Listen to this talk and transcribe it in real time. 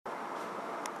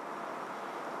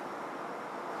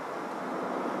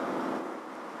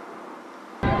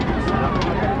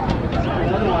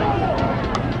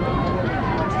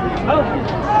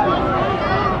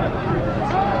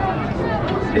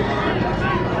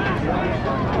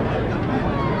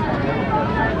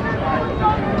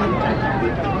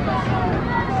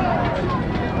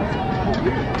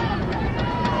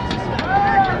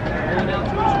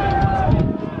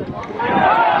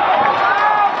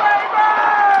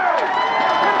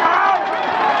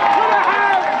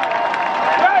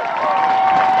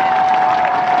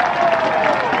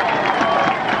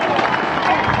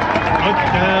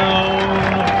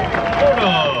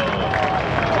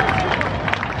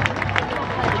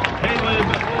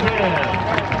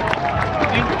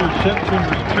Interception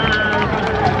return,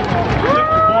 6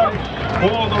 points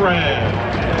for the Rams.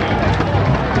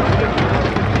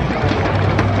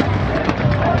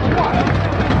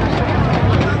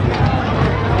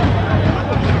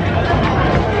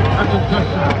 That's a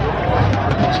touchdown.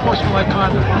 Sportsmanlike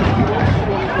conduct.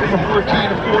 Number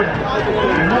 14 of Fordham.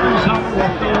 Nobody's out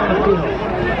while still on the field.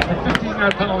 A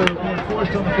 15-yard penalty was being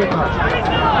forced on the kickoff.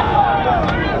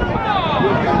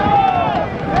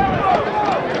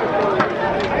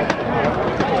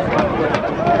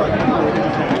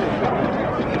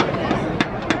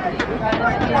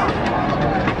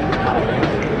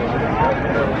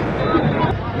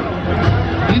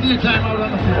 Media timeout on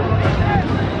the field.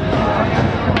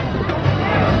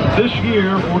 This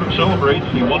year, Fordham celebrates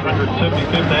the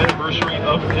 175th anniversary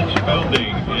of its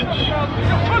founding. It's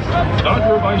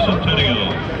Dodger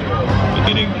Bicentennial.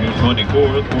 Beginning June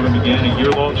 24th, Fordham began a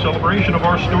year-long celebration of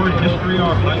our storied history,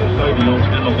 our highest ideals,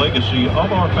 and the legacy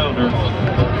of our founder,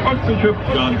 Archbishop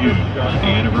John Hughes.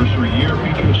 The anniversary year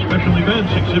features special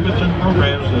events, exhibits, and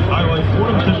programs that highlight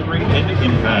Fordham's history and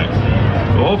impact.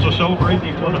 We'll also celebrate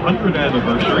the 100th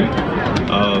anniversary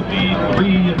of the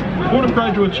 3 Fordham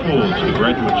graduate schools, the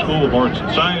Graduate School of Arts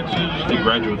and Sciences, the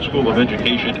Graduate School of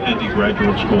Education, and the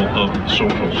Graduate School of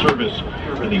Social Service,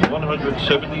 for the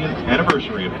 170th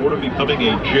anniversary of Fordham becoming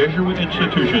a Jesuit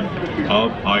institution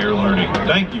of higher learning.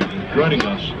 Thank you for joining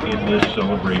us in this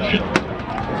celebration.